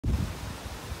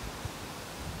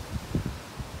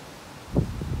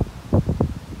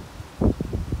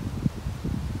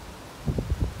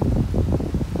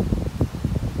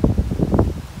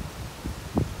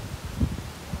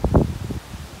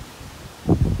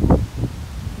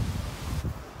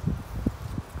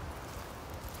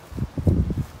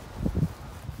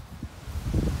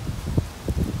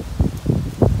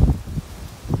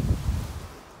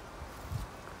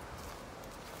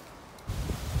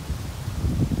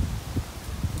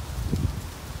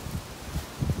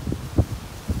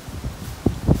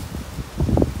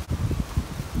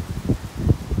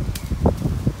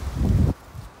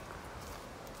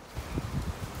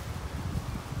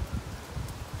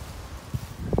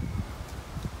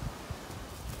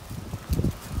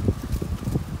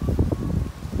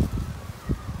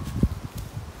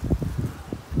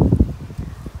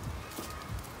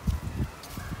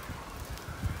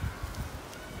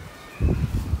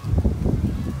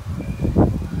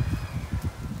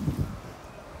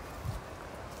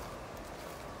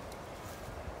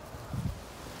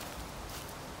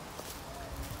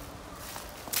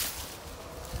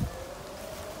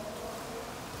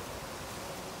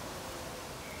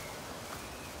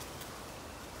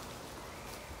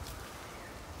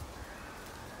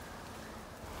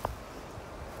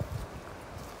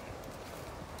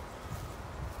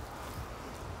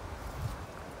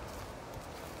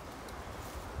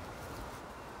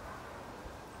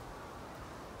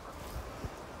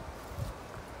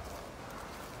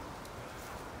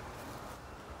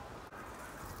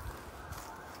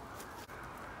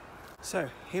So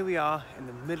here we are in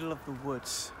the middle of the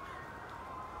woods.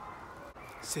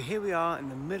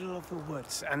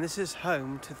 And this is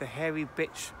home to the Hairy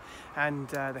Bitch. And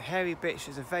the Hairy Bitch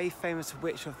is a very famous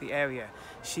witch of the area.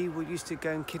 She used to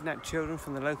go and kidnap children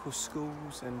from the local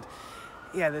schools, and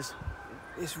yeah,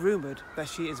 it's rumoured that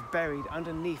she is buried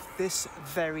underneath this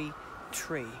very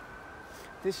tree.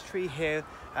 This tree here,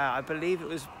 I believe it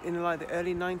was in like the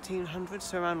early 1900s,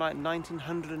 so around like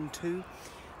 1902.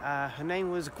 Her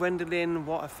name was Gwendolyn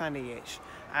Waterfanny-itch,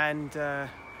 and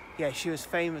yeah, she was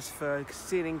famous for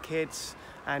stealing kids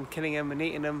and killing them and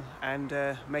eating them and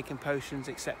making potions,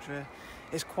 etc.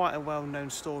 It's quite a well-known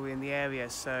story in the area.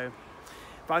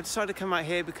 But I decided to come out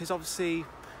here because obviously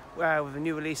with a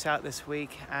new release out this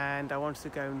week, and I wanted to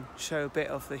go and show a bit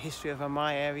of the history of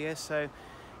my area. So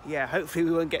yeah, hopefully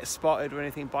we won't get spotted or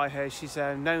anything by her. She's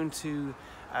known to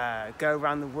go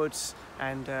around the woods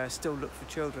and still look for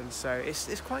children. So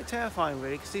it's quite terrifying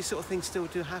really, because these sort of things still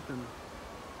do happen.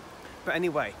 But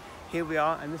anyway, here we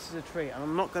are, and this is a tree, and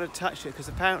I'm not going to touch it because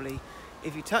apparently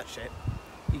if you touch it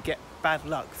you get bad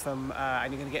luck from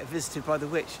and you're going to get visited by the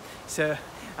witch. So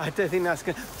I don't think that's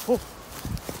going to... Oh.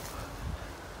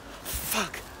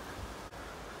 Fuck.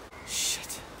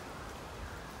 Shit.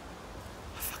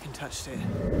 I fucking touched it.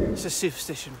 It's a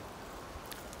superstition.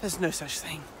 There's no such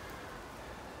thing.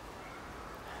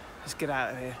 Let's get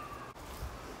out of here.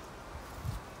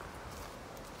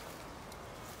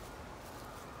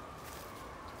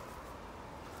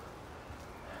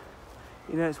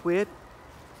 You know, it's weird.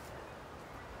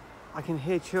 I can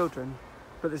hear children,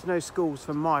 but there's no schools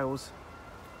for miles.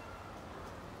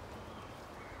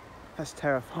 That's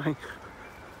terrifying.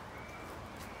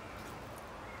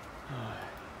 Oh.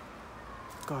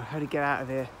 God, how to get out of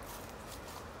here?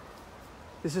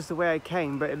 This is the way I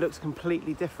came, but it looks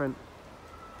completely different.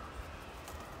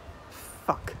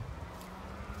 Fuck.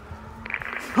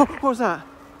 Oh, what was that?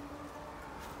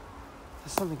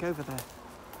 There's something over there.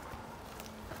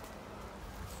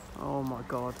 Oh my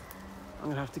God. I'm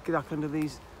gonna have to get up under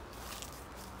these.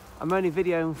 I'm only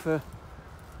videoing for...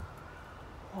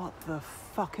 What the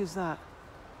fuck is that?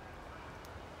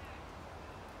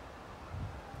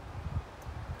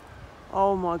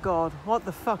 Oh my God, what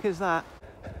the fuck is that?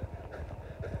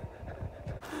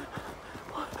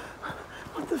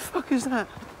 What the fuck is that?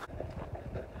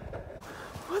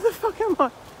 What the fuck am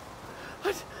I?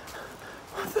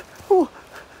 What the... Oh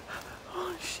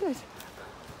shit.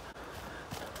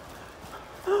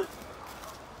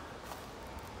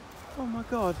 Oh my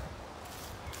God.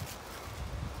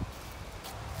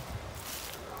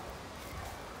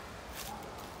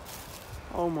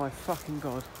 Oh my fucking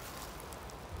God.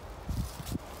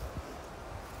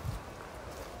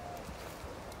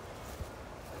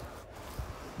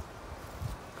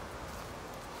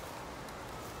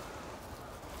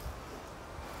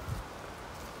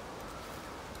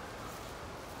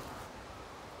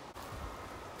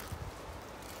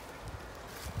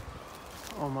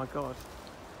 Oh my God.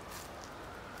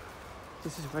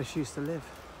 This is where she used to live.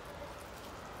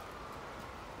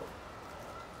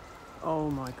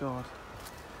 Oh my God.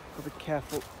 Gotta be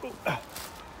careful.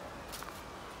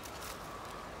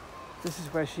 This is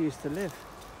where she used to live.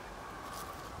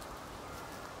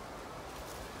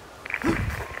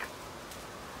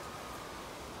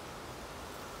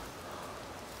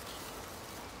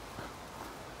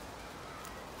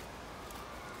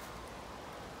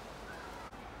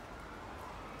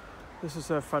 This is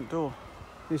her front door.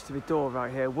 There used to be a door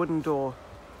right here, wooden door.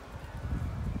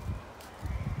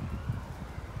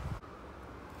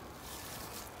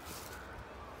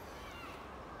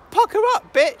 Pucker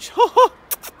up, bitch!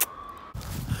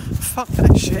 Fuck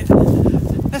that shit.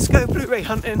 Let's go Blu-ray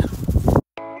hunting.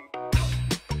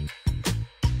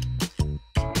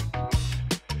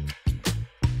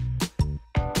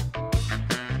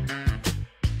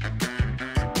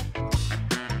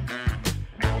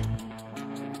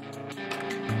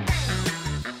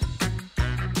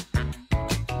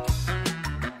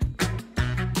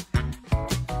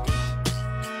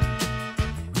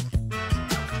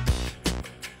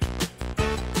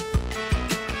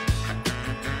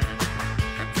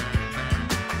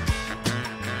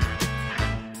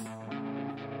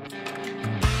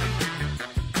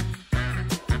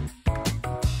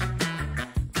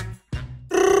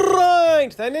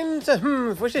 Then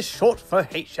into which is short for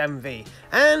HMV,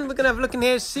 and we're gonna have a look in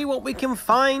here, see what we can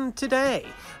find today.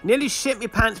 Nearly shit my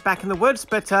pants back in the woods,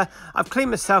 but I've cleaned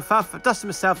myself up, I've dusted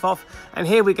myself off, and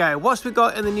here we go. What's we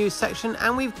got in the news section?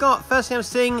 And we've got, first thing I'm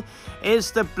seeing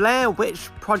is the Blair Witch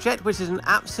Project, which is an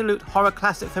absolute horror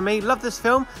classic for me. Love this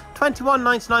film.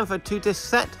 $21.99 for a 2-disc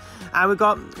set. And we've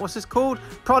got, what's this called?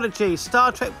 Prodigy,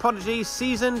 Star Trek Prodigy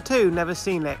Season 2. Never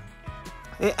seen it.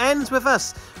 It Ends With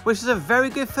Us, which is a very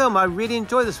good film. I really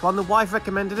enjoyed this one. The wife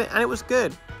recommended it and it was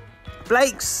good.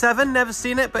 Blake 7, never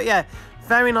seen it, but yeah,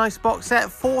 very nice box set,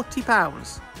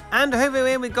 £40. And over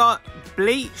here we got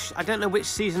Bleach, I don't know which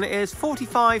season it is,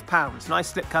 £45,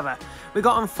 nice slipcover. We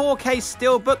got on 4K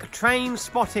Steelbook, Train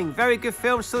Spotting, very good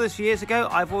film, saw this years ago,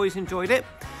 I've always enjoyed it.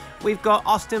 We've got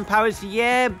Austin Powers,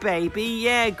 yeah baby,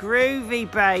 yeah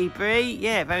groovy baby,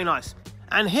 yeah, very nice.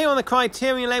 And here on the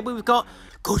Criterion label we've got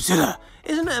Godzilla.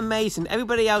 Isn't it amazing?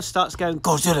 Everybody else starts going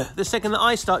Godzilla the second that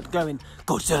I start going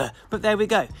Godzilla. But there we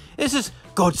go. This is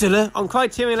Godzilla on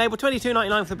Criterion label,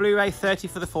 $22.99 for the Blu-ray, $30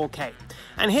 for the 4K.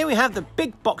 And here we have the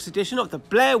big box edition of the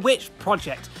Blair Witch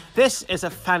Project. This is a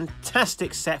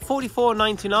fantastic set,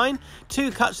 $44.99,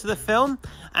 2 cuts to the film,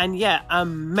 and yeah,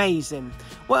 amazing.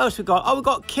 What else we got? Oh, we've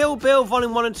got Kill Bill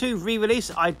Volume 1 and 2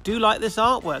 re-release. I do like this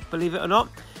artwork, believe it or not.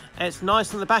 It's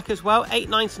nice on the back as well,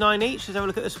 $8.99 each. Let's have a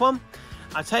look at this one.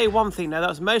 I'll tell you one thing now, that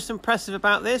was most impressive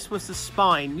about this was the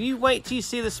spine. You wait till you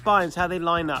see the spines, how they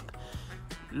line up.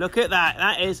 Look at that,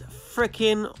 that is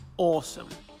freaking awesome.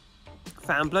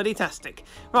 Fan-bloody-tastic.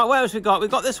 Right, what else we got?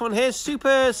 We've got this one here,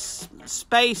 Super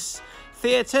Space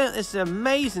Theatre. This is an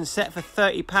amazing set for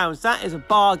 £30. That is a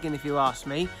bargain if you ask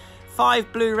me.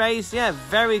 5 Blu-rays, yeah,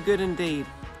 very good indeed.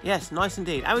 Yes, nice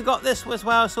indeed. And we got this as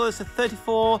well, I saw this at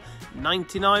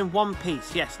 $34.99, one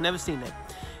piece. Yes, never seen it.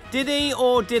 Did he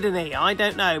or didn't he? I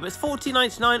don't know, but it's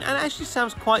 $14.99 and it actually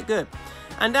sounds quite good.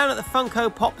 And down at the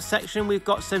Funko Pop section, we've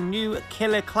got some new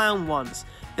Killer Clown ones.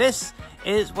 This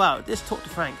is, well, just talk to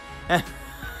Frank.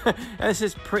 This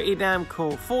is pretty damn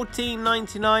cool.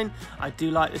 $14.99. I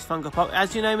do like this Funko Pop.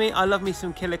 As you know me, I love me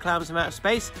some Killer Clowns from outer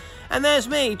space. And there's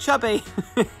me, Chubby.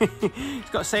 He's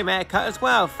got the same haircut as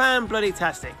well.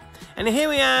 Fan-bloody-tastic. And here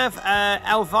we have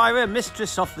Elvira,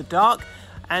 Mistress of the Dark.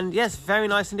 And yes, very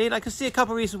nice indeed. I can see a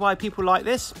couple of reasons why people like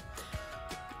this.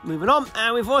 Moving on,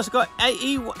 and we've also got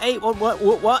Edward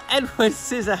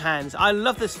Scissorhands. I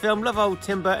love this film, love old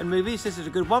Tim Burton movies. This is a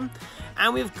good one.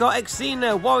 And we've got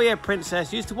Xena, Warrior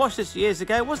Princess. Used to watch this years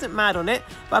ago. Wasn't mad on it,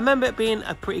 but I remember it being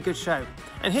a pretty good show.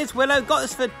 And here's Willow. Got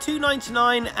this for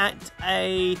 $2.99 at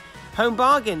a home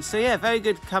bargain. So yeah, very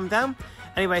good come down.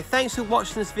 Anyway, thanks for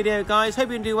watching this video, guys. Hope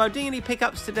you can do well. Doing any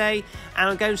pickups today, and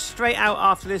I'm going straight out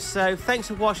after this. So thanks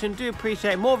for watching. Do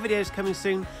appreciate it. More videos coming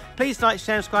soon. Please like,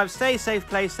 share, and subscribe. Stay safe,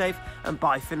 play safe, and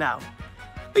bye for now.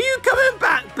 Are you coming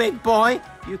back, big boy?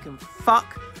 You can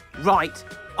fuck right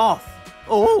off.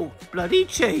 Oh, bloody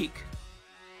cheek.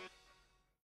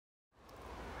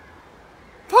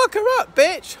 Fuck her up,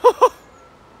 bitch.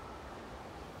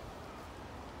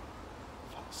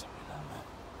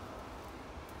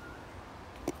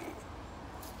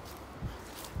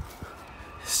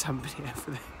 Somebody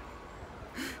over there.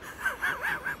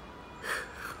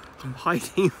 I'm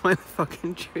hiding behind the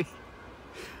fucking tree.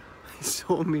 They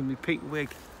saw me in my pink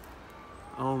wig.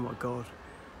 Oh my god.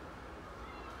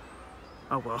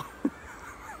 Oh well.